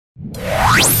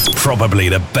Probably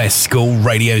the best school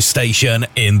radio station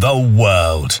in the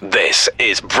world. This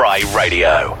is Bright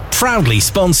Radio. Proudly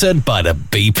sponsored by the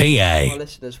BPA. Our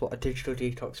listeners, what a digital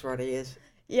detox rally is.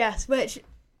 Yes, which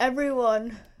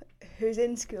everyone who's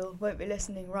in school won't be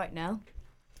listening right now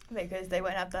because they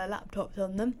won't have their laptops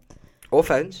on them. Or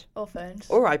phones. Or phones.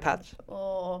 Or iPads.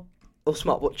 Or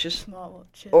smartwatches.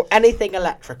 Smartwatches. Or anything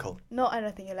electrical. Not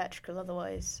anything electrical,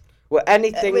 otherwise. Well,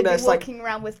 anything we'd that's be walking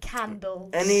around with candles.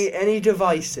 Any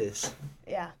devices.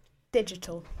 Yeah,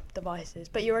 digital devices.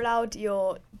 But you're allowed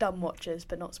your dumb watches,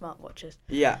 but not smartwatches.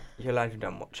 Yeah, you're allowed your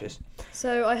dumb watches.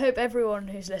 So I hope everyone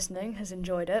who's listening has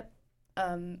enjoyed it.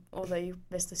 Although you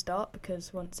missed the start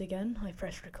because, once again, I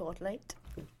pressed record late.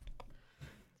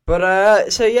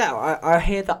 But, so yeah, I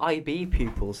hear that IB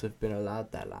pupils have been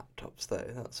allowed their laptops, though.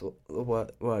 That's what the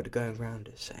word going round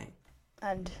is saying.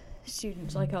 And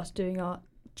students like us doing our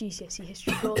GCSE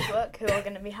history coursework who are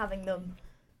going to be having them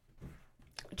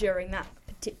during that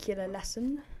particular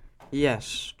lesson.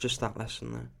 Yes, just that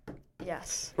lesson though.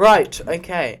 Yes. Right,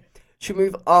 okay. Should we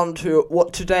move on to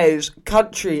what today's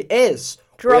country is?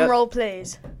 Drum roll,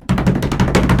 please.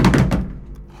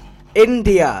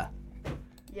 India.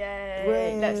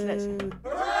 Yay. Let's.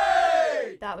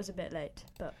 Hooray! That was a bit late,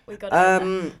 but we got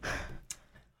it.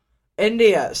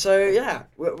 India. So yeah,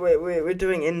 we're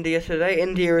doing India today.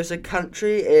 India is a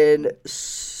country in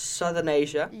southern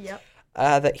Asia. Yep.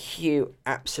 That Huw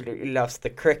absolutely loves the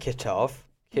cricket of.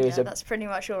 That's pretty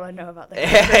much all I know about the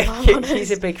cricket. He's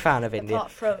a big fan of India.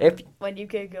 Apart from when you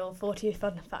Google 40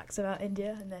 fun facts about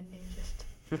India and then you just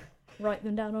write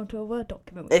them down onto a Word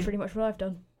document, which is pretty much what I've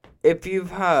done. If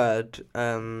you've heard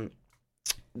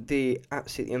the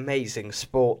absolutely amazing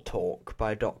Sport Talk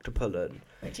by Dr. Pullen,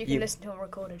 which you can listen to on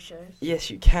recorded shows. Yes,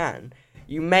 you can.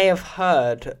 You may have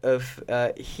heard of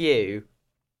Huw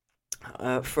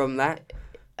from that.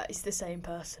 It's the same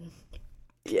person.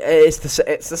 Yeah, it's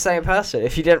the same person.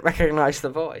 If you didn't recognise the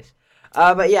voice,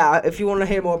 but yeah, if you want to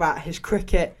hear more about his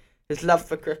cricket, his love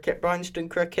for cricket, Bryanston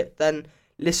cricket, then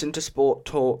listen to Sport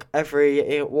Talk when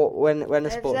a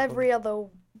Sport. Every other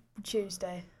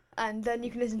Tuesday, and then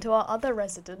you can listen to our other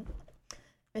resident,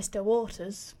 Mr.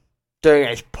 Waters, doing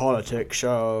his politics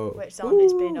show, which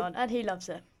Xandi's been on, and he loves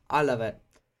it. I love it.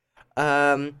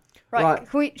 Right.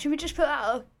 Should we just put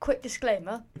out a quick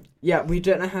disclaimer? Yeah, we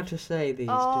don't know how to say these.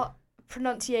 Our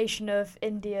pronunciation of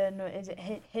Indian, is it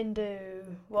Hindu?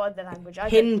 What other language?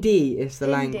 Hindi is the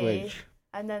language.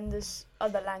 And then there's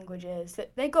other languages.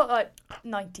 They got like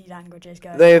 90 languages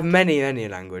going. They have many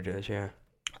languages, yeah.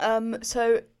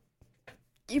 So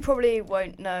you probably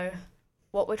won't know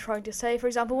what we're trying to say. For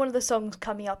example, one of the songs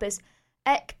coming up is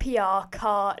Ek Pyar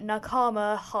Ka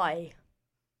Nakama Hai.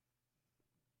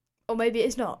 Or maybe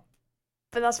it's not.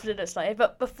 But that's what it looks like.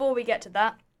 But before we get to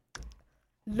that,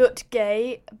 Lut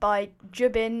Gay by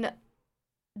Jubin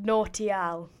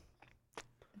Nautiyal.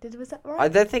 Was that right? I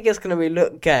don't think it's going to be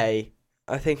Look Gay.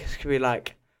 I think it's going to be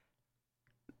like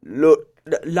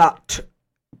Lut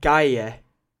Gaye.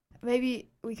 Maybe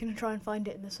we can try and find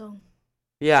it in the song.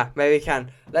 Yeah, maybe we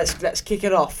can. Let's kick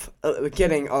it off at the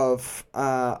beginning of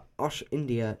our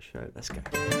India show. Let's go.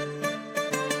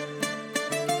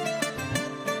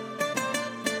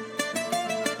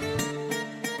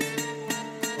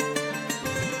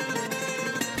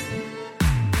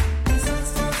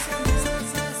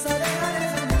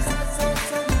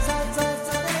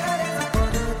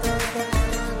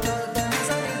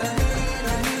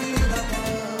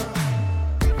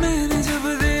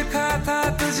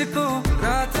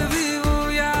 रात भी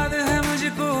वो याद है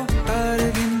मुझको, तारे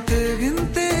गिनते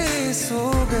गिनते सो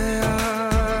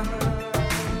गया।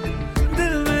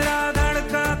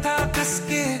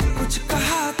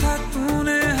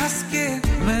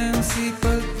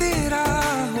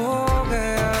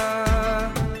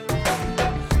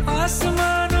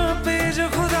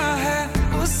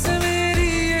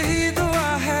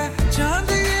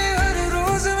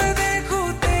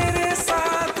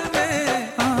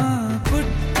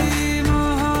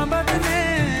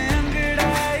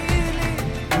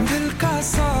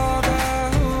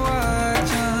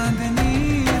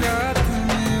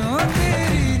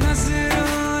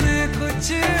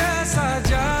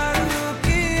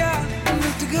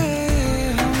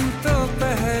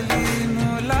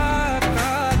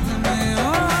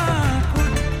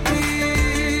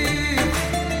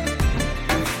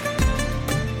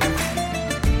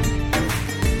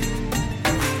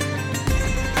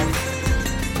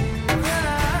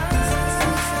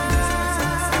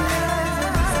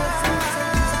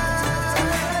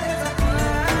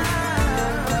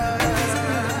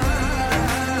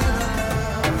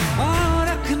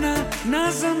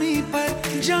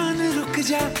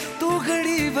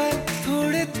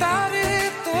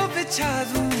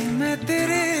 बिछा दूं मैं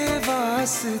तेरे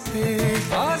वास्ते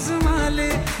आज़मा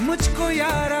ले मुझको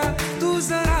यारा तू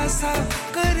जरा सा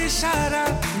कर इशारा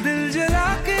दिल जला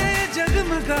के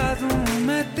जगमगा दूं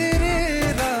मैं तेरे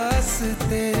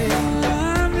रास्ते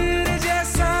मेरे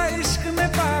जैसा इश्क में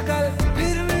पागल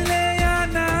फिर मिले या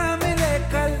ना मिले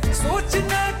कल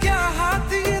सोचना क्या हाथ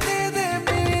ये दे दे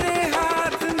मेरे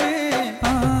हाथ में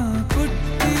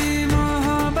कुट्टी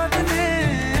मोहब्बत ने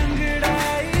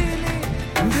अंगड़ाई ली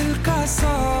दिल का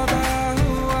सौदा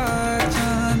हुआ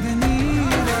चांदनी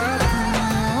रात में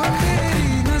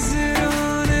तेरी नजरों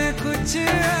ने कुछ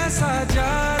ऐसा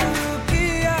जादू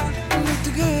किया लुट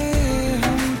गए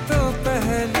हम तो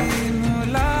पहली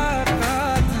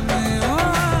मुलाकात में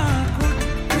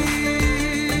कुट्टी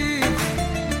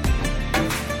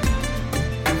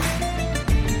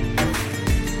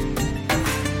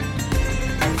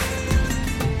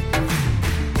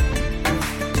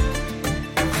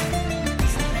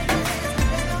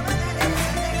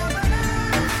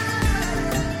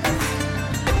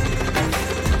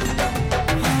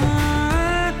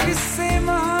किस्से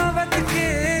मोहब्बत के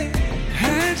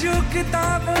हैं जो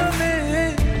किताबों में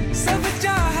सब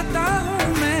चाहता हूँ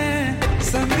मैं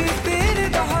संग तेरे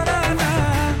दोहराना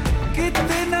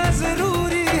कितना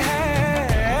जरूरी है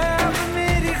अब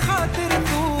मेरी खातिर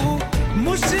तू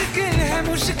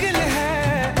मुश्किल है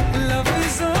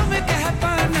लफ्जों में कह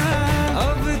पाना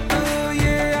अब तो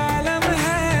ये आलम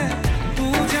है तू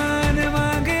जान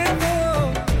मांगे तो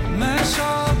मैं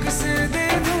शौक से दे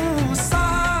दूं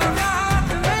सौगात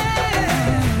में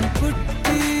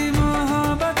कुट्टी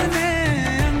मोहब्बत ने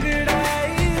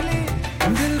अंगड़ाई ली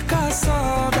दिल का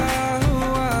सौदा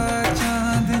हुआ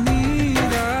चांदनी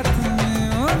रात में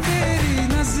तेरी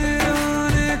नजरों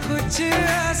ने कुछ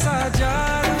ऐसा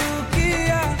जादू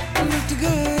किया लुट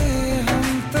गए हम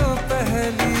तो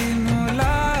पहली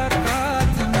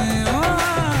मुलाकात में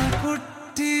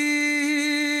कुट्टी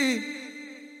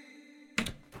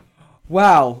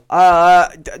Wow,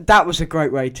 that was a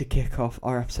great way to kick off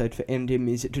our episode for Indian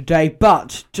music today.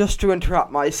 But just to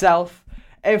interrupt myself,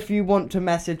 if you want to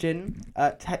message in,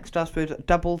 text us with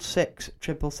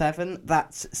 66777.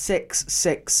 That's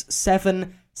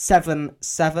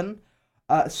 66777.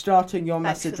 Starting your Thanks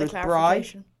message for the with Bri.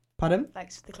 clarification. Pardon?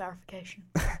 Thanks for the clarification.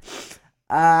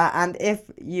 And if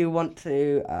you want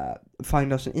to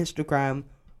find us on Instagram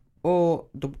or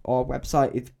our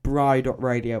website, it's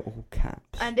bri.radio, all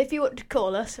caps. And if you want to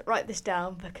call us, write this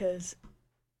down because,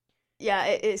 yeah,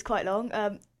 it's quite long.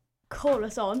 Call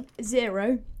us on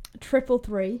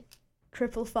 0333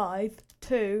 555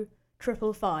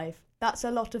 2555. That's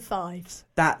a lot of fives.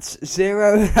 That's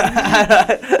 0.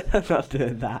 I'm not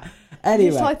doing that. Anyway.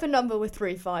 Just type a number with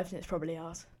 3 5s and it's probably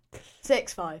ours.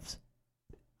 6 5s.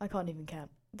 I can't even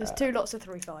count. There's 2 lots of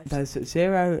 3 5s. There's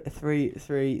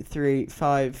 0333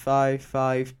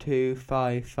 555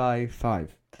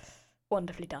 2555.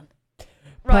 Wonderfully done.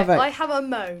 Right, Perfect. I have a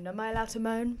moan. Am I allowed to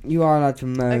moan? You are allowed to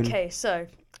moan. Okay, so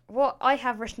what I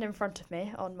have written in front of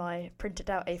me on my printed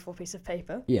out A4 piece of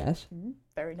paper, Yes.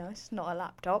 very nice, not a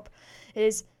laptop,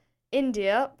 is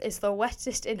India is the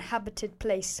wettest inhabited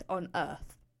place on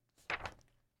Earth.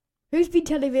 Who's been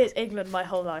telling me it's England my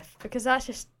whole life? Because that's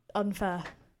just unfair.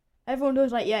 Everyone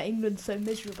was like, yeah, England's so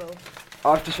miserable.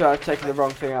 I've just realised I've taken the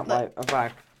wrong thing out my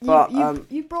bag.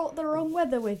 You brought the wrong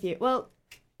weather with you. Well,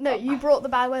 no, you brought the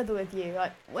bad weather with you.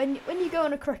 Like when you go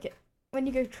on cricket,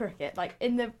 like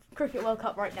in the Cricket World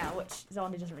Cup right now, which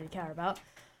Xandi doesn't really care about,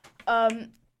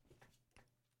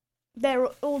 they're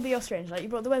all the Australians. Like you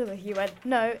brought the weather with you. You went,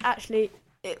 no, actually,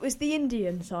 it was the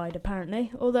Indian side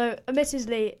apparently. Although,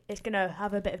 admittedly, it's gonna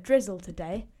have a bit of drizzle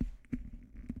today.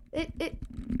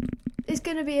 It's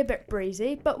gonna be a bit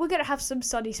breezy, but we're gonna have some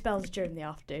sunny spells during the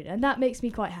afternoon, and that makes me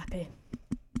quite happy.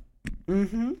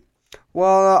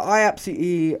 Well, I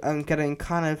absolutely am getting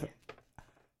kind of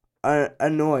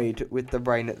annoyed with the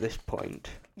rain at this point.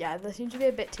 Yeah, there seems to be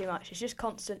a bit too much. It's just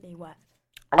constantly wet.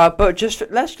 But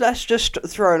let's just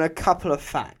throw in a couple of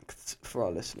facts for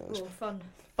our listeners. Oh, fun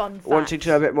facts. Wanting to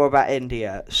know a bit more about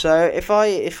India. So if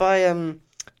I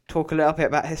talk a little bit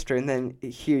about history, and then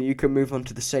Huw, you can move on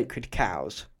to the sacred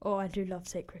cows. Oh, I do love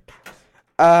sacred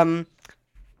cows.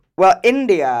 Well,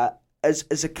 India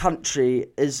as a country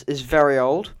is very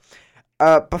old.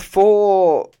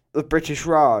 Before the British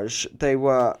Raj, they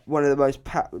were one of the most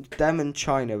them and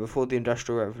China before the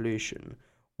Industrial Revolution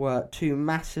were 2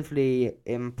 massively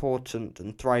important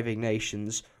and thriving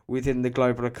nations within the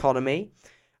global economy.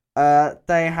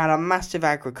 They had a massive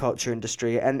agriculture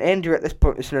industry, and India at this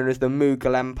point is known as the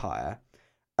Mughal Empire.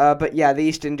 But yeah, the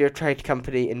East India Trade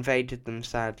Company invaded them,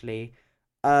 sadly.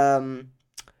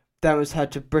 Then was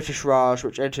had to British Raj,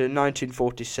 which entered in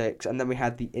 1946, and then we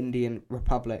had the Indian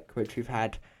Republic, which we've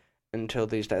had until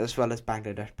these days, as well as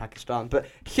Bangladesh, Pakistan. But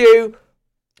Huw,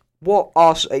 what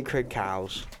are sacred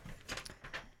cows?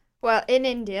 Well, in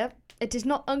India, it is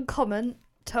not uncommon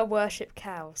to worship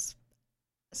cows.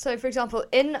 So, for example,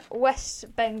 in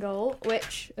West Bengal,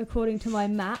 which, according to my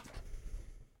map,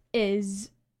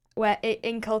 is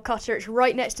in Kolkata, it's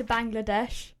right next to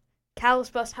Bangladesh,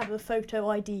 cows must have a photo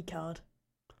ID card.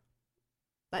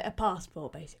 Like a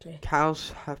passport, basically.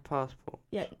 Cows have passports?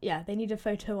 Yeah, they need a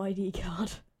photo ID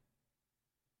card.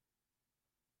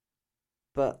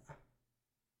 But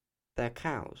they're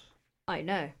cows. I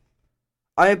know.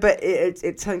 I bet it's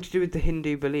something to do with the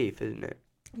Hindu belief, isn't it?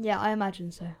 Yeah, I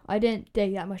imagine so. I didn't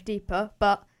dig that much deeper,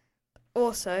 but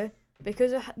also,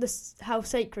 because of how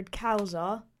sacred cows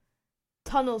are,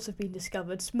 tunnels have been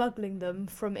discovered smuggling them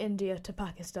from India to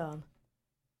Pakistan.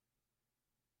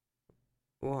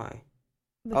 Why?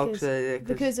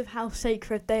 Because of how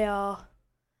sacred they are.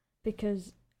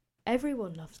 Because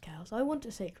everyone loves cows. I want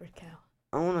a sacred cow.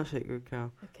 I want a sacred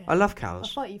cow. Okay. I love cows.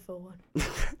 I'll fight you for one.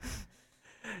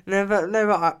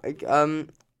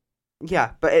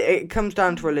 Yeah, but it comes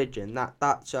down to religion.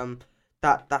 That's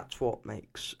what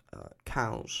makes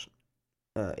cows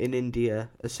in India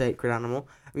a sacred animal.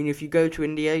 I mean, if you go to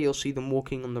India, you'll see them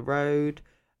walking on the road.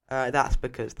 That's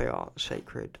because they are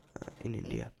sacred in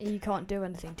India. You can't do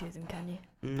anything to them, can you?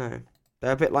 No,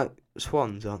 they're a bit like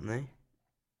swans, aren't they?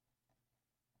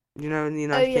 You know, in the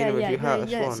United Kingdom, if you hurt a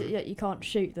swan, so, you can't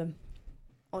shoot them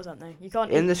or something. You can't.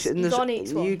 In the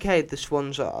UK, the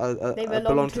swans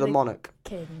belong to the monarch.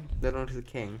 King. They belong to the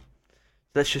king.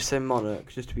 Let's just say monarch,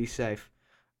 just to be safe.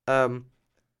 Should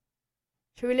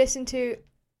we listen to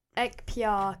Ek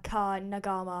Pyar Ka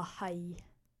Nagama Hai?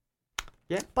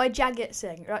 Yeah. By Jagjit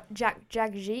Singh, right?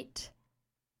 Jagjit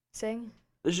Singh.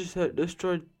 Let's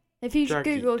try. If you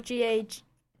Google G.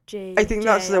 I think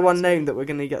that's the one name that we're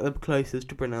going to get the closest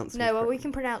to pronouncing. No, well, we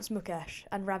can pronounce Mukesh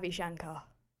and Ravi Shankar.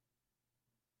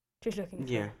 Just looking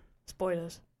for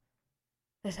spoilers.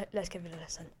 Let's give it a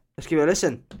listen. Let's give it a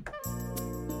listen.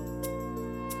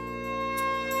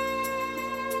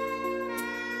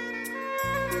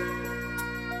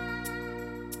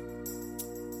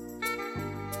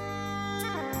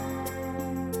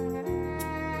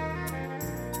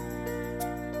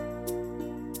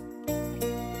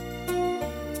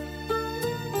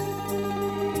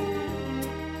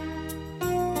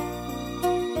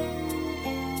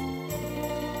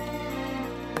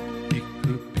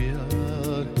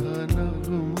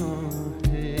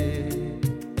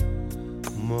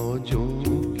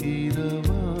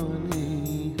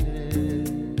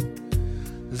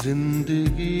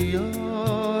 जिंदगी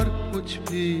और कुछ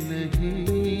भी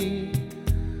नहीं,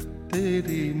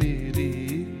 तेरी मेरी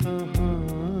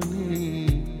कहानी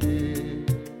है।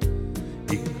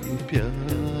 एक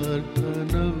प्यार का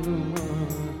नगमा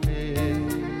है,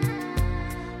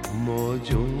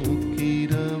 मौजों की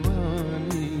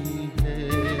रवानी है।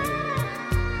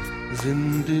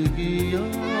 जिंदगी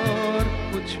और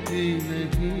कुछ भी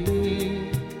नहीं,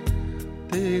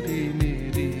 तेरी मेरी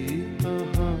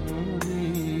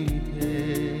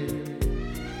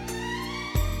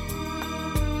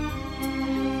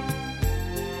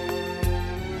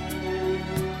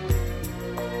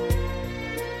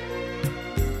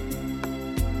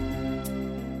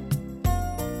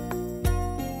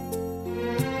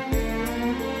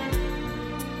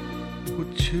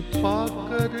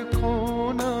पाकर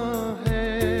खोना है,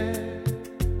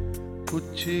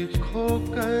 कुछ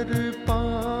खोकर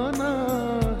पाना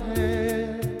है।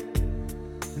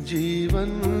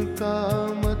 जीवन का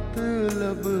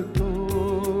मतलब तो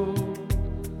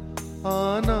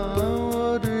आना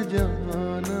और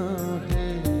जाना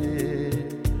है।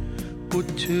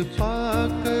 कुछ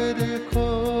पाकर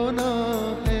खोना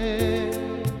है,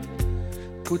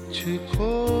 कुछ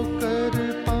खोकर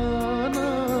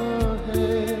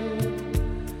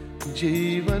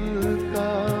जीवन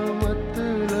का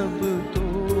मतलब तो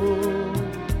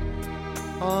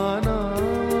आना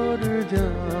और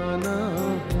जाना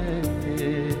है।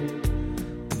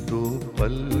 दो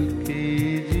पल के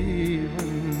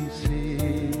जीवन से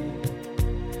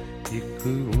एक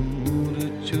उम्र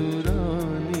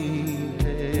चुरानी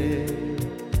है।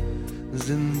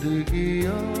 जिंदगी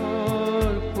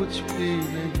और कुछ भी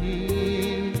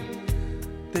नहीं,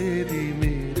 तेरी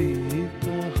मेरी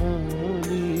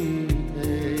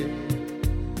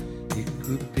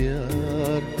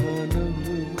प्यार का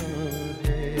नगमा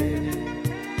है,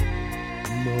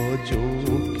 मौजों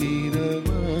की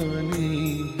रवानी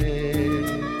है।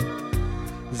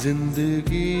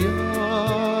 जिंदगी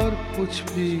और कुछ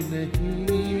भी नहीं,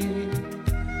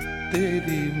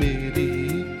 तेरी मेरी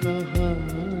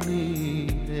कहानी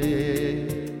है।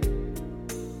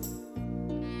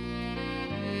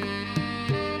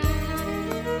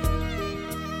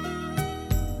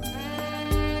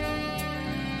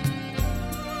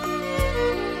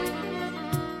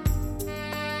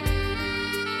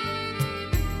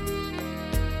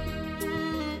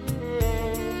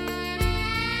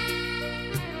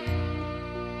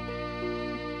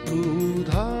 तू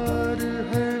धार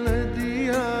है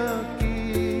नदिया की,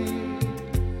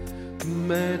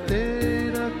 मैं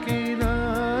तेरा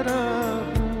किनारा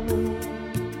हूँ।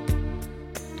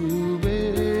 तू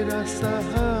मेरा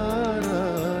सहारा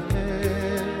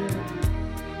है,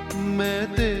 मैं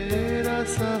तेरा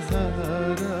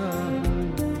सहारा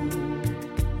हूँ।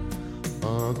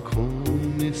 आँखों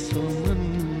में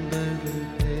समंदर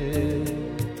है,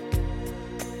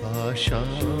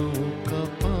 आशाओं का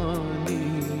पानी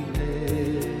है।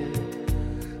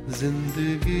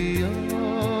 जिंदगी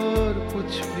और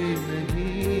कुछ भी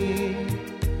नहीं,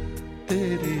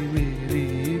 तेरी मेरी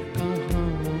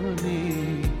कहानी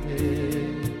है।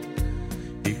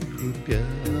 एक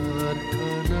प्यार का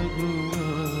नगमा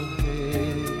है,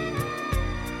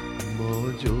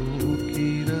 मौजों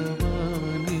की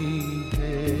रवानी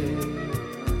है।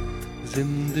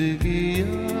 जिंदगी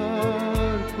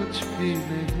और कुछ भी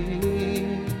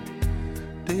नहीं,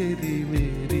 तेरी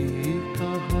मेरी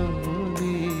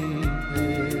कहानी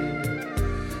है।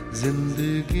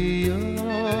 जिंदगी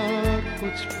और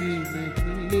कुछ भी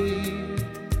नहीं,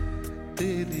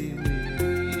 तेरी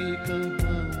मेरी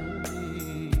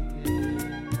कहानी है।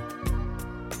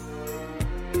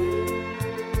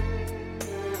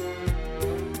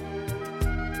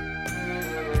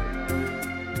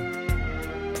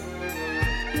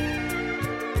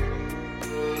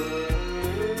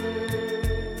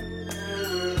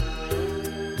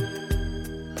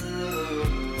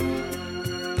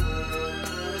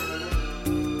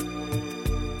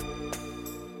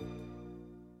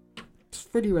 It's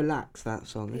pretty relaxed, that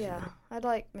song, isn't Yeah, it? I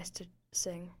like Mr.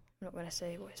 Singh. I'm not going to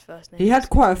say what his first name He is. had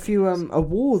quite a few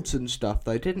awards and stuff,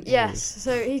 though, didn't he? Yes,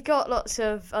 so he's got lots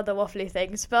of other waffly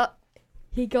things, but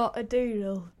he got a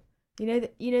doodle. You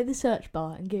know the search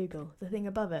bar in Google, the thing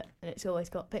above it, and it's always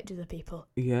got pictures of people.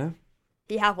 Yeah.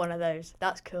 He had one of those.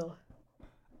 That's cool.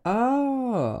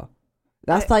 Oh.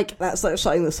 That's like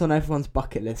something that's on everyone's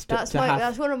bucket list. That's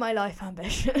one of my life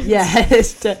ambitions. Yeah,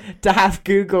 it's to have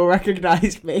Google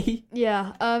recognise me.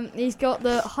 Yeah. He's got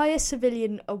the highest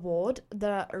civilian award,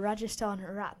 the Rajasthan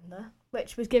Ratna,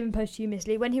 which was given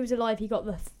posthumously. When he was alive, he got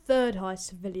the third highest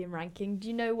civilian ranking. Do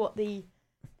you know what the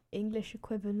English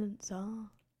equivalents are?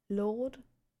 Lord?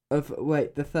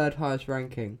 The third highest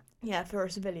ranking. Yeah, for a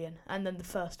civilian, and then the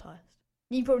first highest.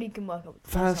 You probably can work up with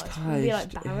the First first highest. Can you highest.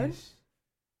 be like Baron? Yes.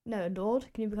 No, Lord.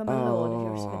 Can you become a Lord if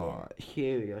you're a civilian?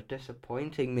 Huw, you're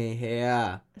disappointing me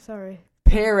here. Sorry.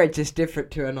 Peerage is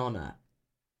different to an honour.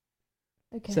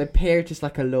 Okay. So peerage is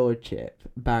like a lordship,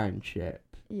 baronship,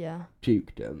 yeah.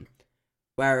 dukedom,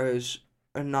 whereas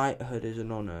a knighthood is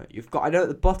an honour. You've got, I know at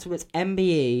the bottom it's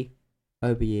MBE,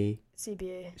 OBE,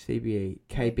 CBE CBE,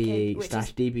 KBE which slash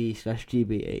is- DBE slash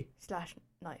GBE.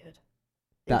 / knighthood.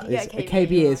 That You is get a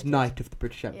KBE you're is knighted. Knight of the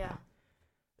British Empire. Yeah.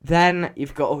 Then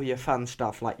you've got all your fun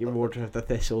stuff like your Order of the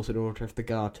Thistles and Order of the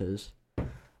Garters.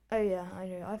 Oh yeah, I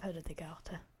know. I've heard of the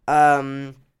Garter.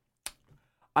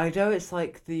 I know it's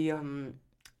like the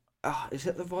is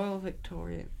it the Royal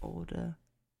Victorian Order?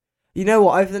 You know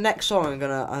what? Over the next song,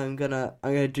 I'm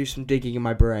gonna do some digging in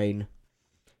my brain.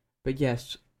 But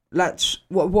yes,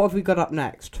 what have we got up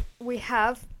next? We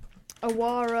have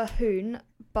Awara Hoon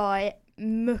by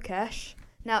Mukesh.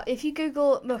 Now, if you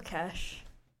Google Mukesh,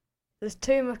 there's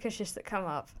two Mukeshes that come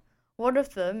up. One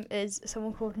of them is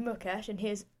someone called Mukesh, and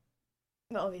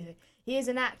obviously, he is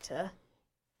an actor,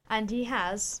 and he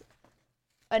has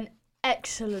an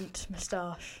excellent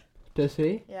moustache. Does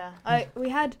he? Yeah.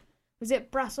 Was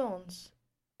it Brassons?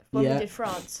 When Yeah. we did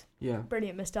France. Yeah.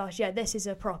 Brilliant moustache. Yeah, this is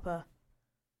a proper.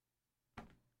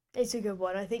 It's a good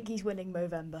one. I think he's winning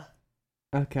Movember.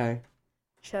 Okay.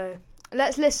 So,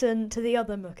 let's listen to the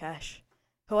other Mukesh,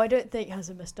 who I don't think has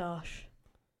a moustache,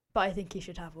 but I think he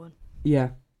should have one.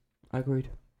 Yeah, I agreed.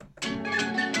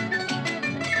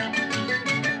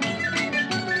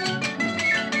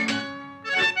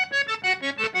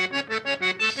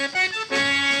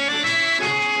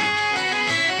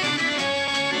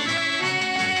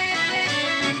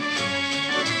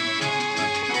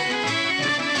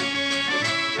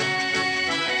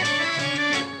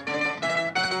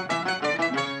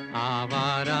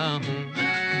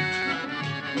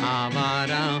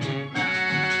 आवारा हूँ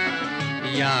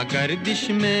या गर्दिश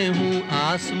में हूँ,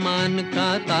 आसमान का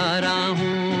तारा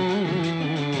हूँ।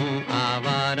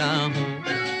 आवारा हूँ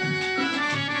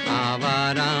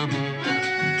आवारा हूँ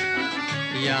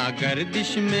या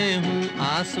गर्दिश में हूँ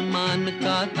आसमान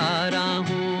का तारा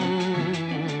हूँ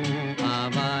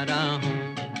आवारा हूँ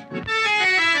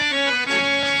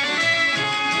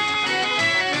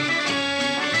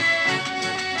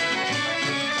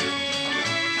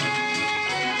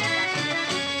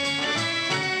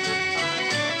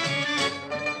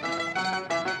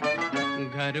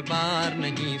घर बार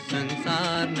नहीं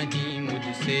संसार नहीं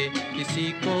मुझसे किसी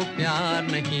को प्यार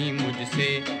नहीं मुझसे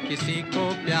किसी को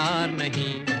प्यार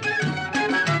नहीं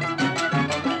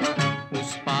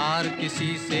उस पार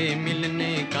किसी से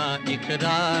मिलने का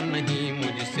इकरार नहीं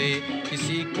मुझसे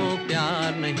किसी को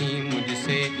प्यार नहीं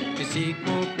मुझसे किसी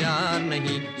को प्यार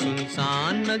नहीं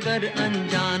सुनसान नगर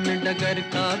अनजान डगर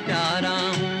का प्यारा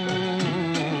हूँ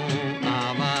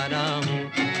आवारा हूँ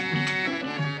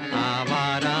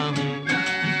आवारा हूँ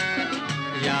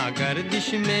या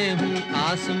गर्दिश में हूँ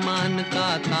आसमान का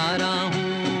तारा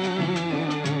हूँ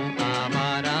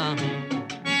आवारा हूँ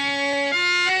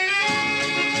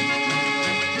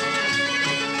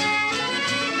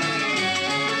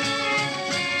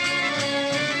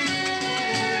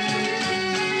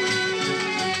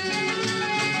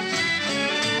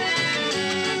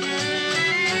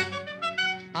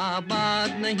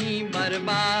आबाद नहीं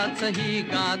बर्बाद सही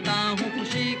गाता हूँ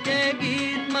खुशी के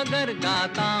गीत मगर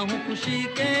गाता हूँ खुशी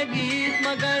के गीत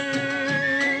मगर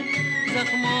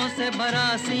जख्मों से भरा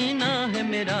सीना है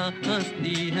मेरा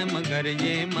हंसती है मगर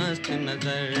ये मस्त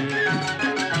नजर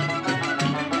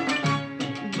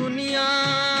दुनिया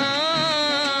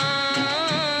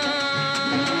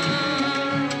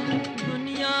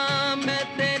दुनिया मैं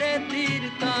तेरे तीर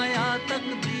का या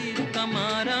तकदीर का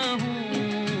मारा हूँ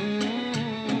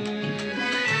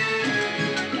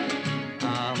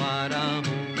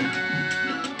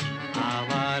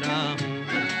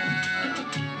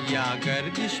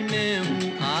गर्दिश में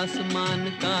हूँ आसमान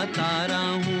का तारा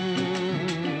हूँ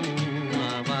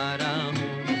आवारा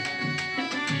हूँ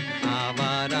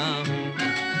आवारा हूँ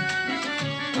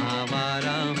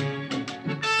आवारा हूँ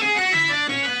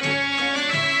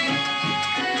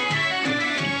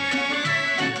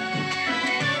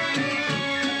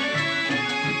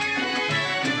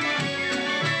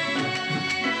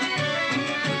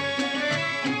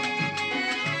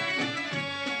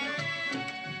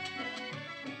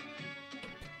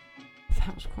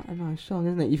That's quite a nice song,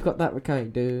 isn't it? You've got that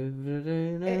going.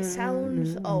 It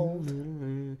sounds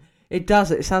old. It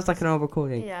does. It sounds like an old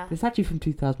recording. Yeah. It's actually from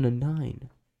 2009.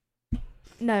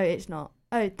 No, it's not.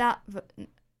 Oh,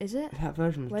 is it? That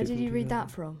version was Where did from you read 2009.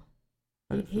 that from?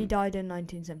 He died in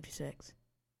 1976.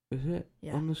 Is it?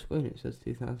 Yeah. On the screen it says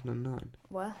 2009.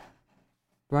 Where?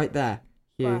 Right there.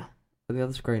 Huw. Where? On the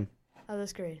other screen. Other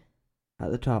screen.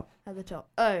 At the top. At the top.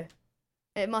 Oh.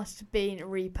 It must have been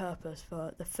repurposed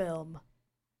for the film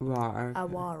Right. Okay.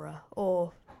 Awara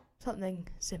or something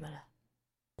similar.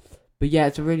 But yeah,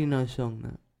 it's a really nice song,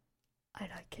 that. I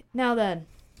like it. Now then.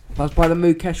 That's by the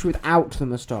Mukesh without the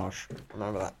moustache.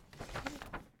 Remember that.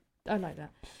 I like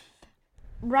that.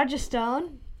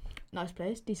 Rajasthan, nice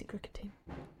place, decent cricket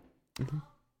team,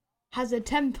 has a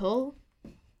temple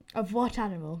of what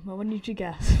animal? I want you to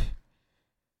guess.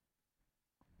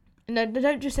 No,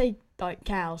 don't just say like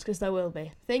cows, because there will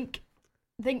be. Think.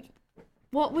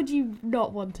 What would you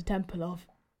not want a temple of?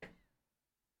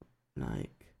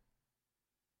 Like.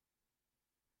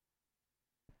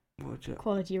 What's it?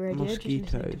 Quality radio. just listening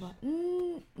to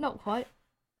Mosquitoes. not quite.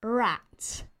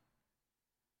 Rats.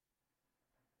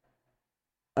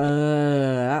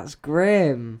 That's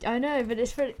grim. I know, but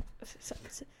it's for.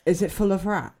 Is it full of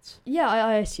rats? Yeah,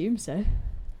 I assume so.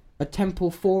 A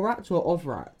temple for rats or of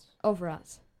rats? Of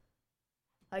rats.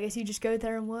 I guess you just go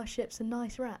there and worship some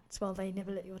nice rats while they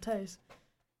nibble at your toes.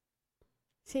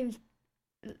 Seems.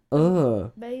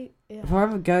 Ugh. Yeah. If I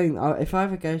ever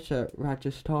go to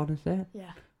Rajasthan, is it?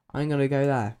 Yeah. I'm gonna go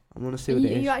there. I want to see Are what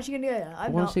it you is. actually going to go there? I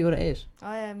want to see what it is.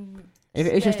 I am. If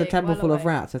it's just a staying temple well full of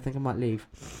away. rats, I think I might leave.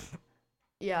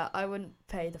 Yeah, I wouldn't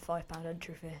pay the £5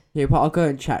 entry fee. Yeah, but I'll go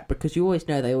and check because you always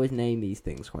know they always name these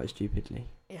things quite stupidly.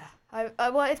 Yeah.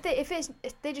 Well, if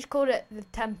they just called it the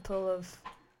Temple of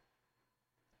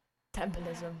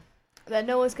Tempelism, then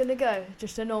no one's going to go.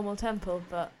 Just a normal temple,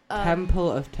 but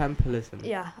Temple of Tempelism.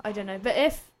 yeah, I don't know. But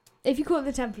if you call it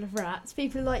the Temple of Rats,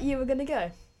 people like you are going to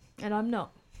go, and I'm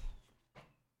not.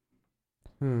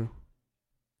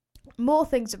 More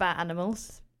things about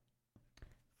animals.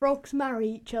 Frogs marry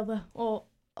each other or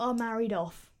are married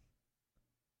off.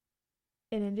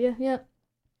 In India, yeah.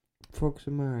 Frogs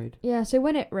are married. Yeah, so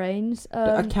when it rains...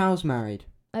 Are cows married?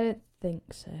 I don't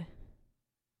think so.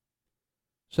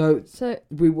 So So,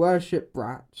 we worship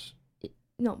rats.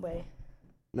 Not we.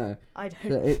 No. I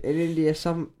don't. So in India,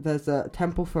 there's a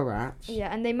temple for rats.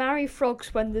 Yeah, and they marry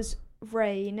frogs when there's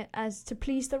rain as to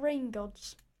please the rain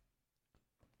gods.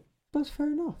 That's fair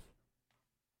enough.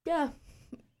 Yeah.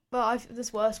 Well,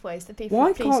 there's worse ways that people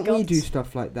Why please can't we gods. do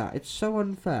stuff like that? It's so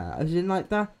unfair. As in, like,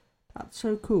 that's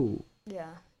so cool.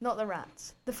 Yeah, not the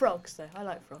rats. The frogs, though. I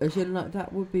like frogs. As in, like,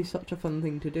 that would be such a fun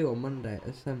thing to do on Monday at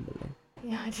Assembly.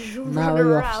 Yeah, I just run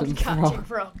Marry off some around catching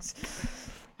frogs.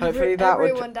 Hopefully that would...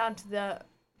 Everyone down to the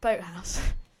boathouse.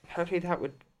 Hopefully that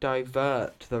would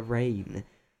divert the rain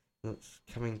that's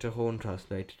coming to haunt us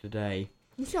later today.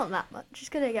 It's not that much. It's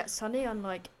going to get sunny,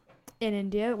 unlike in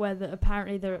India, where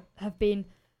apparently there have been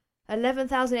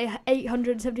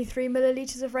 11,873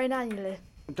 millilitres of rain annually.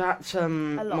 That's lot.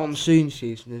 monsoon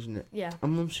season, isn't it? Yeah.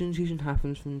 And monsoon season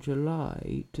happens from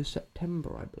July to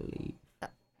September, I believe.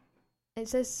 It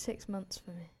says 6 months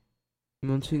for me.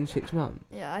 Monsoon 6 months?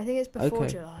 Yeah, I think it's before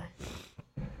Okay. July.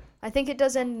 I think it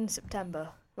does end in September,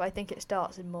 but I think it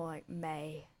starts in more like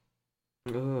May.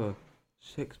 Ugh,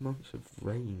 6 months of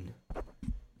rain.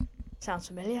 Sounds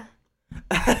familiar.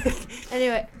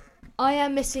 Anyway, I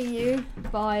Am Missing You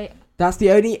by... That's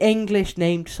the only English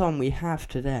named song we have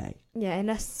today. Yeah,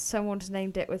 unless someone's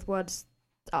named it with words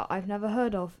I've never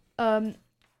heard of. By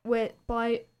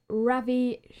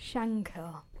Ravi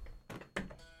Shankar.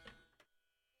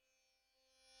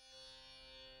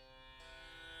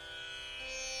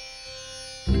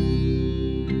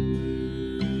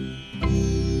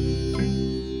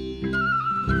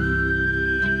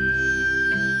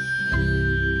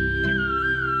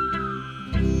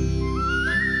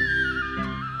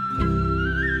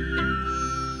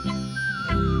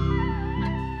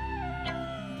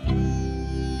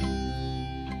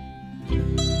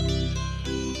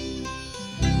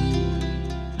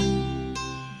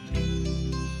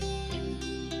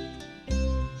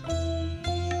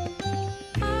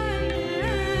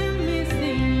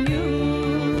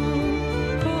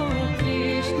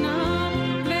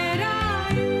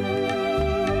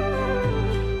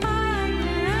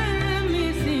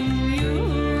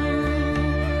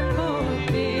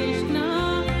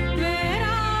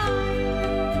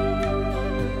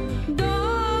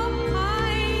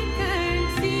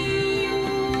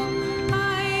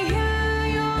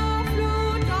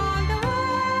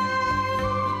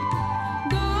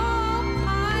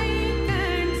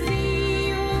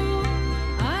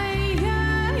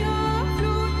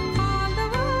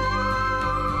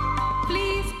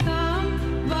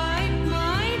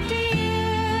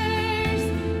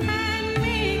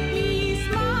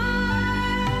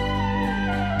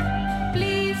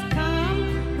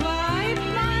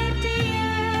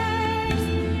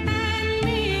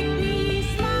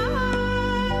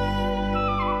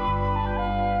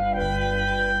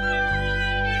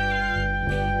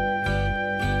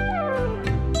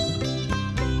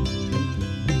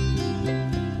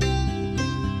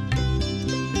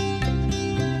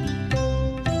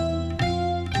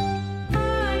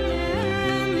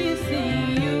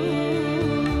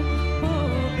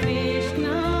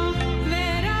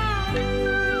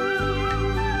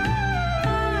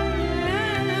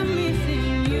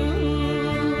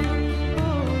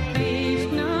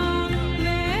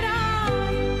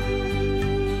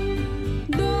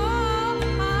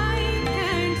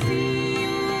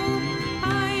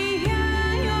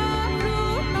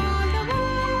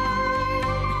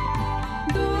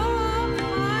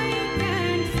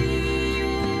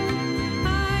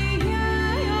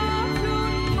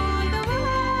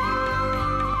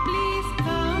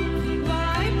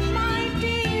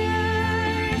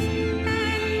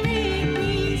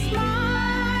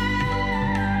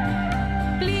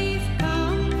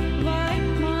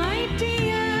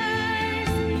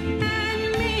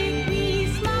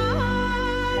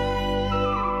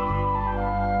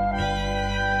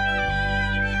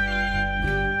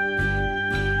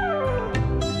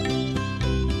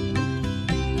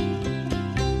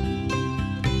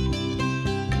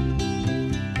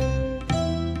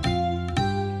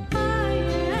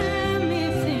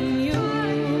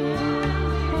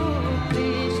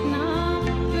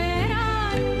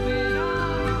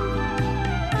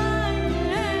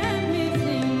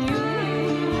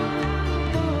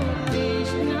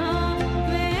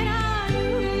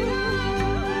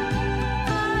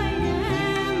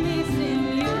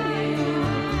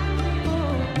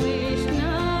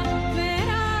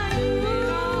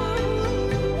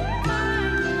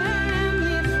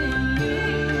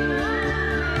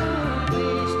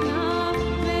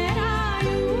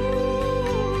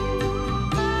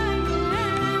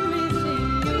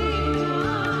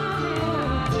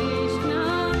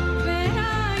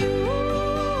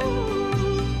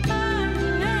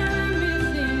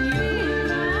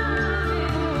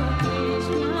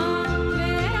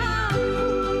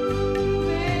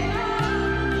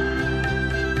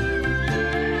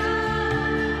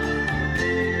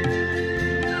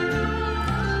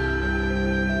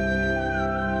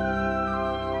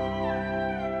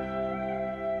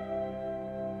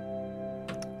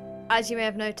 as you may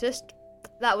have noticed,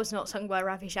 that was not sung by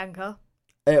Ravi Shankar.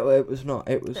 It was not.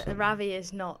 It was. Ravi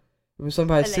is not. It was sung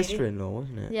by his a lady. sister-in-law,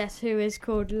 wasn't it? Yes, who is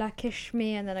called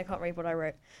Lakshmi, and then I can't read what I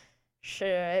wrote. Sure,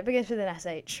 it begins with an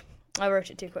SH. I wrote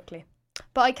it too quickly.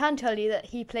 But I can tell you that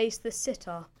he plays the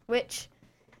sitar, which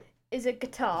is a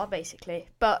guitar, basically.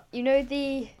 But you know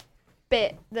the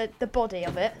bit, the body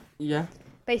of it? Yeah.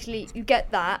 Basically, you get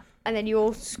that, and then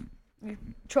you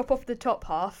chop off the top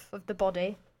half of the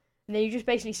body, and then you just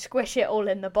basically squish it all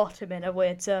in the bottom in a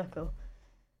weird circle.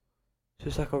 So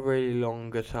it's like a really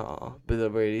long guitar with a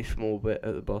really small bit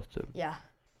at the bottom. Yeah.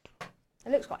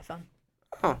 It looks quite fun.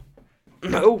 Oh.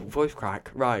 Oh, voice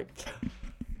crack. Right.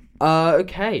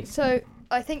 Okay. So,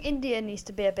 I think India needs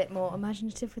to be a bit more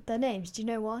imaginative with their names. Do you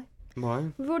know why?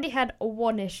 Why? We've already had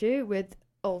one issue with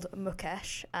old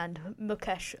Mukesh and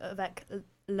Mukesh avec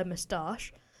la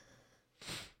moustache.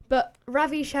 But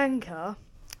Ravi Shankar,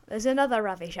 there's another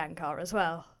Ravi Shankar as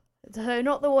well. So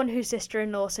not the one whose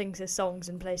sister-in-law sings his songs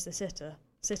and plays the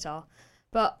sitar,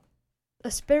 but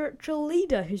a spiritual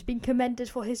leader who's been commended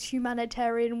for his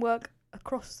humanitarian work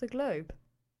across the globe.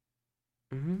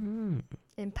 Mm-hmm.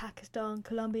 In Pakistan,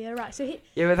 Colombia, Iraq. So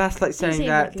Yeah, but that's like saying seemed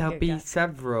that like a there'll good be guy.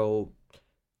 several.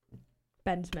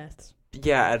 Ben Smiths.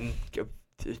 Yeah, and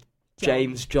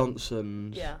James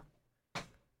Johnson's. Yeah.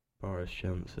 Boris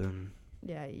Johnson.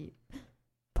 Yeah.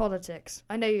 Politics.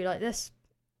 I know you like this.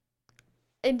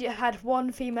 India had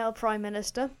one female prime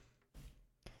minister.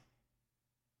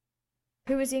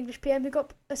 Who was the English PM who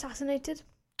got assassinated?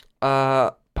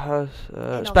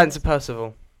 Spencer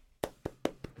Percival.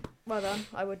 Well done.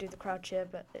 I would do the crowd cheer,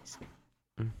 but it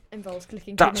involves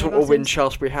clicking. That's too what many will win buttons.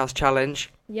 Shaftesbury House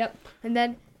Challenge. Yep. And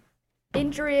then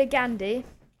Indira Gandhi,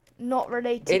 not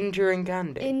related. Indira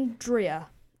Gandhi. Indira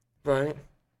Right.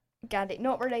 Gandhi,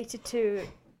 not related to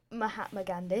Mahatma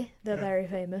Gandhi, the very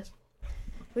famous,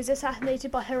 was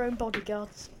assassinated by her own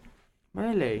bodyguards.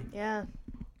 Really? Yeah.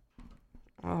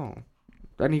 Oh.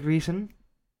 Any reason?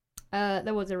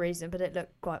 There was a reason, but it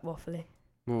looked quite waffly.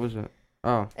 What was it?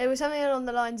 Oh. It was something along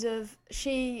the lines of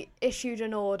she issued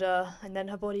an order and then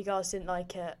her bodyguards didn't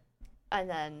like it, and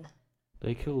then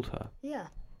They killed her. yeah.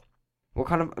 What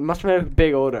kind of... It must have been a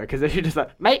big order, because they should just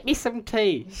like, make me some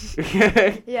tea.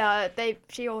 Yeah,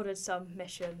 she ordered some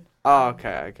mission. Oh,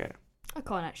 okay. I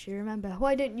can't actually remember.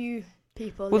 Why don't you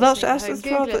people Well, that's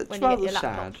listening at home Google rather, it it's when you get rather your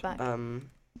sad. laptops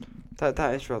back?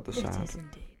 That is rather It sad. is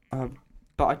indeed.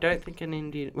 But I don't think an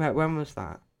Indian... When was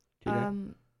that? Do you know?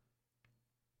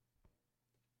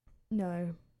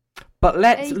 No. But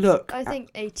let's look... I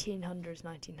think 1800s,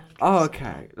 1900s. Oh,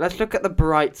 okay. Let's look at the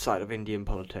bright side of Indian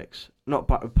politics. Not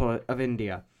of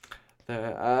India.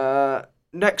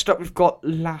 Next up, we've got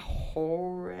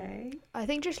Lahore. I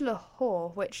think just Lahore,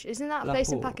 which isn't that a place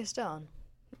in Lahore. Pakistan?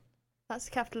 That's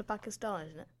the capital of Pakistan,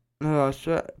 isn't it? No, I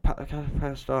swear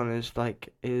Pakistan is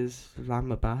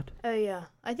Islamabad. Oh yeah,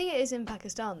 I think it is in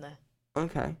Pakistan though.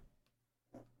 Okay.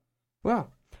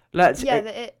 Well, let's... Yeah,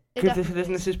 it definitely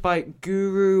This is by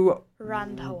Guru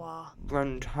Randhawa.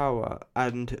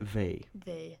 and V.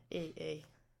 V-E-E.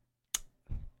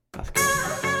 That's good.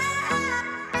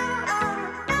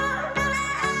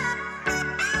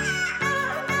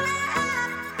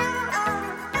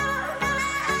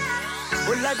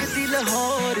 ਉਹ ਲੱਗਦੀ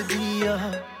ਲਾਹੌਰ ਦੀ ਆ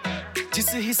ਜਿਸ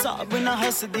ਹਿਸਾਬ ਨਾਲ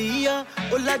ਹੱਸਦੀ ਆ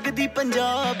ਉਹ ਲੱਗਦੀ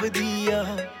ਪੰਜਾਬ ਦੀ ਆ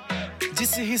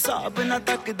ਜਿਸ ਹਿਸਾਬ ਨਾਲ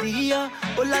ਤੱਕਦੀ ਆ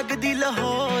ਉਹ ਲੱਗਦੀ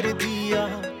ਲਾਹੌਰ ਦੀ ਆ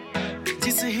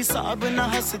ਜਿਸ ਹਿਸਾਬ ਨਾਲ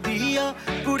ਹੱਸਦੀ ਆ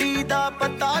ਕੁੜੀ ਦਾ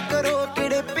ਪਤਾ ਕਰੋ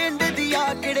ਕਿਹੜੇ ਪਿੰਡ ਦੀ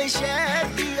ਆ ਕਿਹੜੇ ਸ਼ਹਿਰ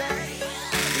ਦੀ ਆ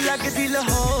ਲੱਗਦੀ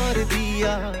ਲਾਹੌਰ ਦੀ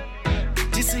ਆ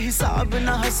ਜਿਸ ਹਿਸਾਬ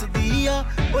ਨਾਲ ਹੱਸਦੀ ਆ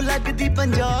ਉਹ ਲੱਗਦੀ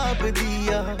ਪੰਜਾਬ ਦੀ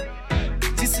ਆ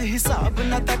ਜਿਸ ਹਿਸਾਬ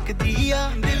ਨਾਲ ਤੱਕਦੀ ਆ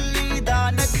ਦਿੱਲੀ ਦਾ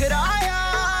ਨਖਰਾਇਆ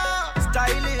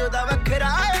ਸਟਾਈਲ ਉਹਦਾ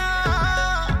ਵੱਖਰਾਇਆ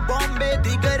ਬੰਬੇ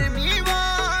ਦੀ ਗਰਮੀ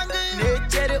ਵਾਂਗ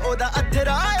ਨੇਚਰ ਉਹਦਾ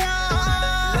ਅਥਰਾਇਆ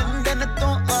ਲੰਡਨ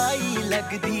ਤੋਂ ਆਈ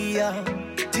ਲੱਗਦੀ ਆ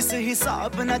ਜਿਸ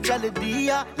ਹਿਸਾਬ ਨਾਲ ਚੱਲਦੀ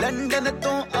ਆ ਲੰਡਨ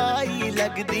ਤੋਂ ਆਈ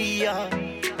ਲੱਗਦੀ ਆ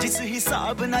ਜਿਸ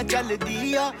ਹਿਸਾਬ ਨਾਲ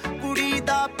ਚੱਲਦੀ ਆ ਕੁੜੀ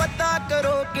ਦਾ ਪਤਾ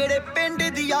ਕਰੋ ਕਿਹੜੇ ਪਿੰਡ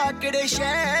ਦੀ ਆ ਕਿਹੜੇ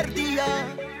ਸ਼ਹਿਰ ਦੀ ਆ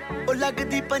ਉਹ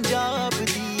ਲੱਗਦੀ ਪੰਜਾਬ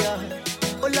ਦੀ ਆ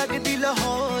ਉਹ ਲੱਗਦੀ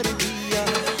ਲਾਹੌਰ ਦੀ ਆ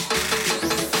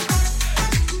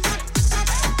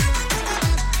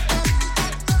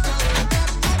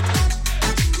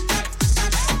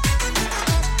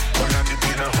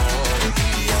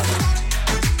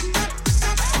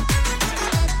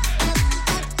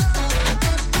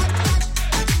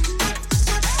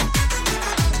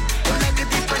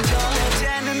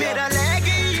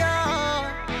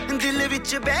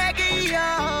ਬਹਿ ਗਈ ਆ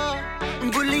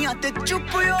ਬੁੱਲੀਆਂ ਤੇ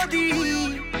ਚੁੱਪ ਉਹਦੀ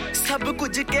ਸਭ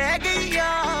ਕੁਝ ਕਹਿ ਗਈ ਆ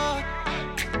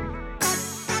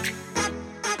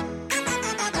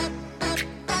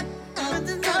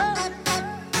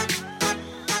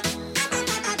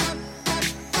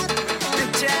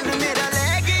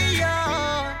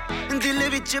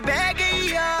ਚ ਬਹਿ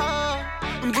ਗਈ ਆ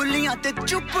ਬੁੱਲੀਆਂ ਤੇ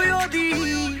ਚੁੱਪ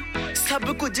ਉਹਦੀ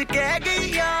ਸਭ ਕੁਝ ਕਹਿ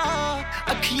ਗਈ ਆ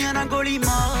ਅੱਖੀਆਂ ਨਾਲ ਗੋਲੀ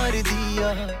ਮਾਰਦੀ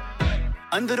ਆ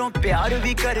ਅੰਦਰੋਂ ਪਿਆਰ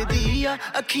ਵੀ ਕਰਦੀ ਆ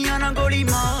ਅੱਖੀਆਂ ਨਾਲ ਗੋਲੀ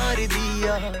ਮਾਰਦੀ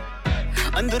ਆ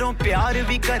ਅੰਦਰੋਂ ਪਿਆਰ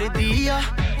ਵੀ ਕਰਦੀ ਆ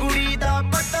ਕੁੜੀ ਦਾ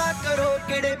ਪਤਾ ਕਰੋ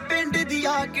ਕਿਹੜੇ ਪਿੰਡ ਦੀ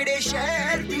ਆ ਕਿਹੜੇ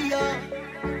ਸ਼ਹਿਰ ਦੀ ਆ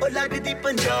ਉਹ ਲੱਗਦੀ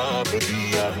ਪੰਜਾਬ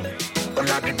ਦੀ ਆ ਉਹ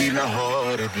ਲੱਗਦੀ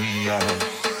ਲਾਹੌਰ ਦੀ ਆ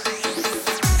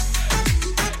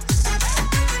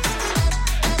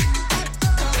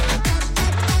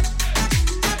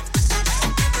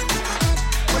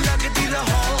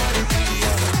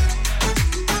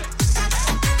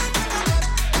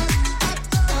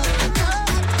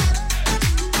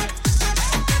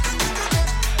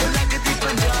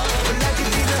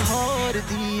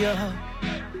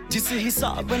ਜਿਸ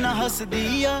ਹਿਸਾਬ ਨਾਲ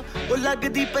ਹੱਸਦੀ ਆ ਉਹ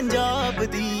ਲੱਗਦੀ ਪੰਜਾਬ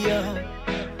ਦੀ ਆ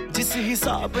ਜਿਸ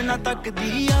ਹਿਸਾਬ ਨਾਲ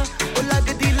ਤੱਕਦੀ ਆ ਉਹ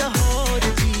ਲੱਗਦੀ ਲਾਹੌਰ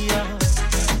ਦੀ ਆ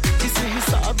ਜਿਸ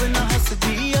ਹਿਸਾਬ ਨਾਲ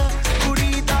ਹੱਸਦੀ ਆ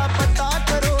ਕੁੜੀ ਦਾ ਪਤਾ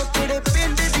ਕਰੋ ਕਿਹੜੇ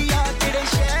ਪਿੰਡ ਦੀ ਆ ਕਿਹੜੇ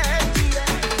ਸ਼ਹਿਰ ਦੀ ਆ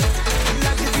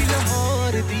ਲੱਗਦੀ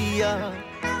ਲਾਹੌਰ ਦੀ ਆ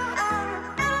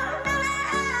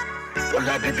ਉਹ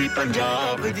ਲੱਗਦੀ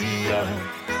ਪੰਜਾਬ ਦੀ ਆ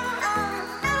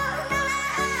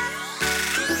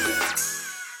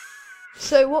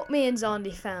So what me and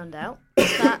Xandi found out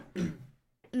is that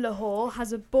Lahore has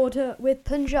a border with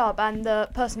Punjab, and the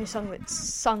person who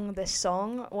sung this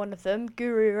song, one of them,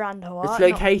 Guru Randhawa, It's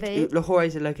located. Lahore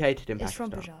is located in Pakistan. It's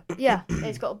from Punjab. Yeah,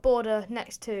 it's got a border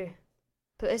next to,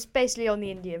 but it's basically on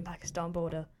the Indian-Pakistan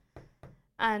border,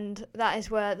 and that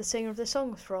is where the singer of the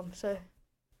song is from. So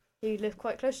he lived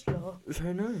quite close to Lahore.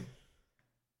 Very nice.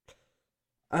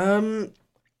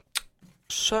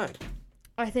 So.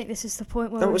 I think this is the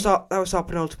point where that was our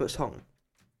penultimate song.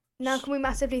 Now can we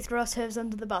massively throw ourselves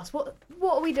under the bus? What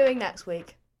are we doing next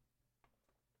week?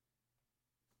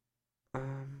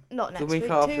 Not next week.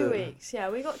 2 weeks.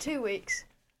 Yeah, we got 2 weeks.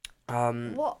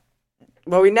 What?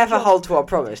 Well, we never hold to our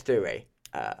promise, do we?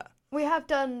 We have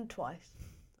done twice.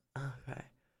 Okay.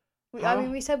 I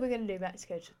mean, we said we're going to do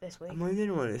Mexico this week. Am I the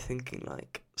only one who's thinking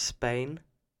like Spain?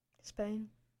 Spain.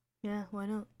 Yeah, why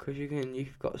not? Because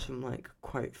you've got some like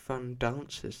quite fun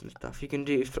dances and stuff. You can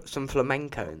do some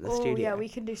flamenco in the studio. Oh yeah, we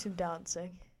can do some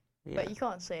dancing, but you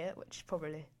can't see it, which is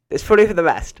probably. It's probably for the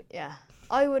best. Yeah,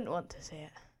 I wouldn't want to see it.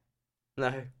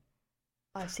 No.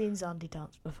 I've seen Xandi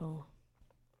dance before.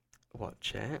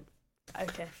 Watch it.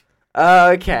 Okay.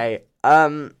 Okay.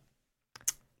 Well,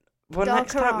 Dark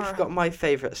next time Carrara. we've got my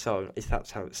favourite song. If that's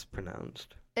how it's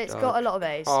pronounced. It's got a lot of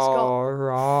A's. It's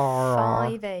got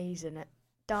 5 A's in it.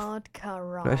 Dard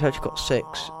Carrara. No, it's actually got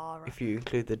 6 if you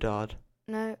include the Dard.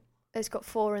 No, it's got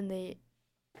 4 in the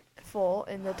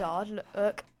Dard.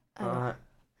 Look.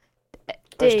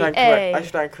 D A. I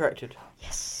stand corrected.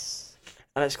 Yes.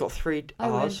 And it's got 3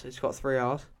 R's. It's got 3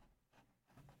 R's.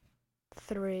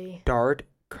 3. Dard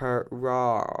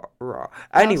Carrara.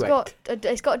 Anyway,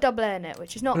 it's got a double A in it,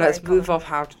 which is not. Let's very move common. off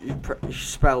how to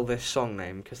spell this song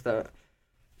name because they're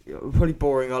probably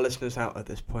boring our listeners out at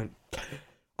this point.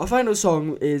 Our final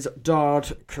song is Dard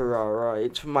Carrara.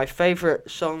 It's my favourite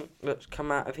song that's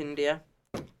come out of India.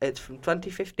 It's from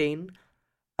 2015.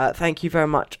 Thank you very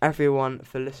much, everyone,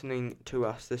 for listening to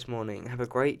us this morning. Have a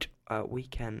great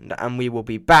weekend, and we will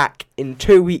be back in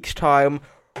 2 weeks' time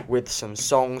with some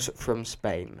songs from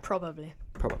Spain. Probably.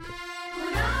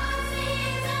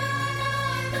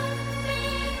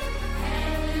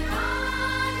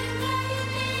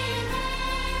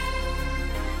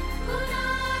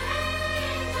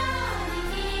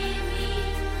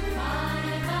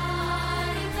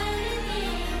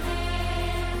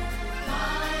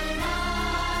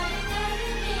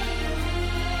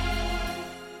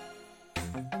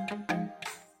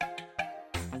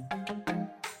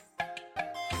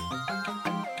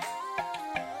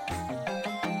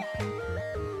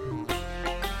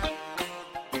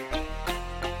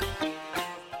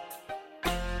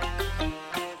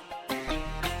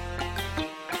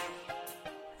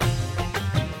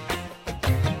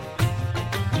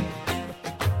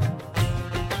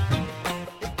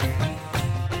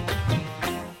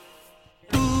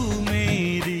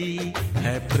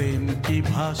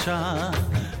 भाषा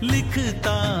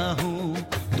लिखता हूँ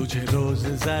तुझे रोज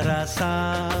जरा सा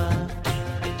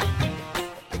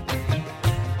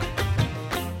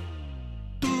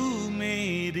तू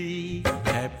मेरी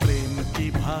है प्रेम की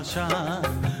भाषा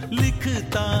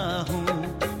लिखता हूँ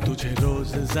तुझे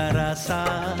रोज जरा सा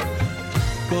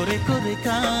कोरे कोरे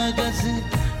कागज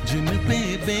जिन पे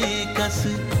बेकस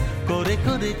कोरे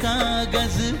कोरे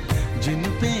कागज जिन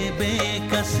पे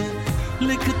बेकस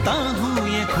लिखता हूँ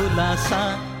ये खुलासा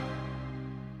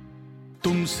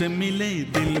तुमसे मिले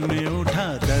दिल में उठा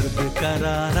दर्द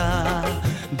करारा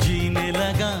जीने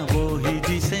लगा वो ही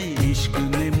जिसे इश्क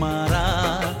ने मारा,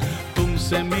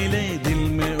 तुमसे मिले दिल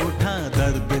में उठा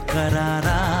दर्द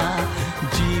करारा,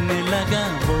 जीने लगा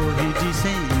वो ही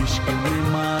जिसे इश्क ने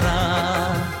मारा।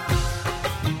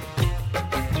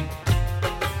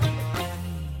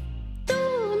 तू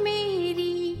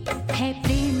मेरी है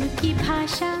प्रेम की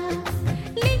भाषा,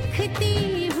 लिखती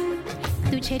हूँ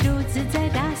तुझे रोज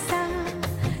जरा सा।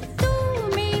 तू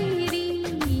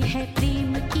मेरी है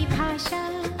प्रेम की भाषा,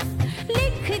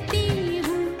 लिखती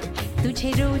हूँ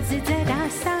तुझे रोज जरा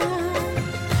सा।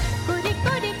 कोरे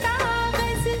कोरे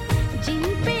कागज जिन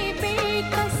पे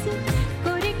बेकस,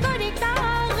 कोरे कोरे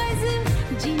कागज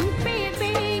जिन पे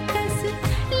बेकस,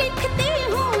 लिखती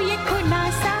हूँ ये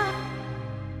खुलासा।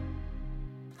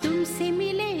 तुमसे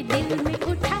मिले दिल में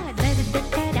उठा दर्द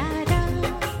करारा,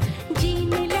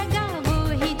 जीने लगा वो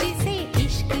ही जिसे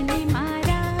इश्क ने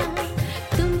मारा।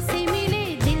 तुमसे मिले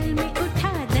दिल में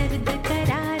उठा दर्द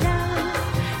करारा,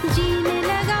 जीने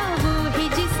लगा वो ही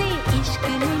जिसे इश्क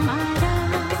ने मारा।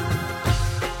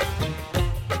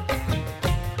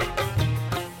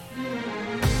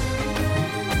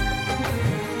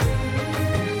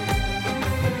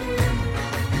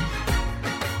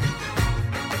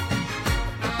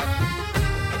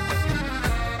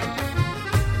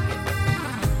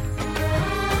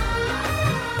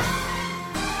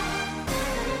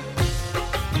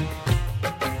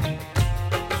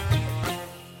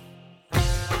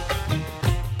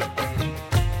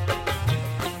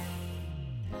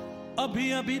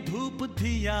 अभी अभी धूप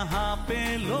थी यहाँ पे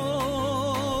लो,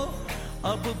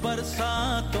 अब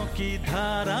बरसातों की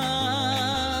धारा,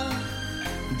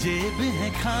 जेब है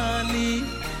खाली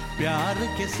प्यार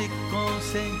के सिक्कों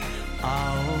से,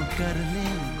 आओ कर ले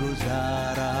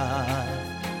गुजारा।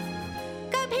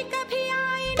 कभी कभी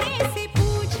आईने से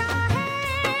पूछा है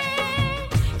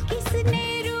किसने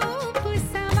रूप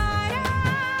संवारा,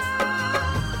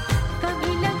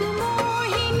 कभी लगू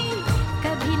मोहिनी,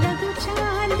 कभी लगू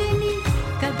चांदनी,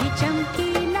 कभी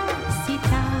चमकीला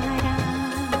सितारा।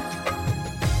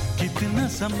 कितना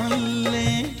संभल ले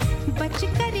बच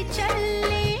कर चल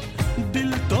ले,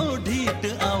 दिल तो ढीठ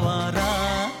आवारा।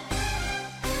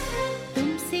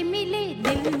 तुमसे मिले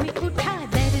दिल में उठा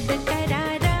दर्द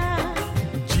करारा,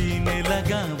 जीने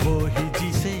लगा वो ही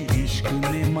जिसे इश्क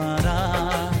ने मारा।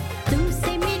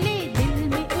 तुमसे मिले दिल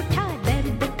में उठा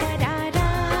दर्द करारा।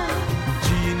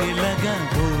 जीने लगा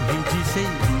वो ही जिसे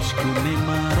इश्क ने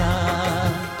मारा।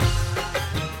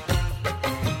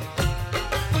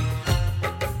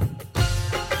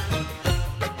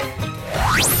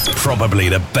 Probably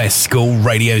the best school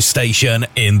radio station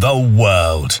in the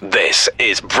world. This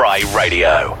is Bright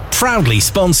Radio. Proudly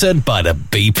sponsored by the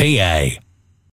BPA.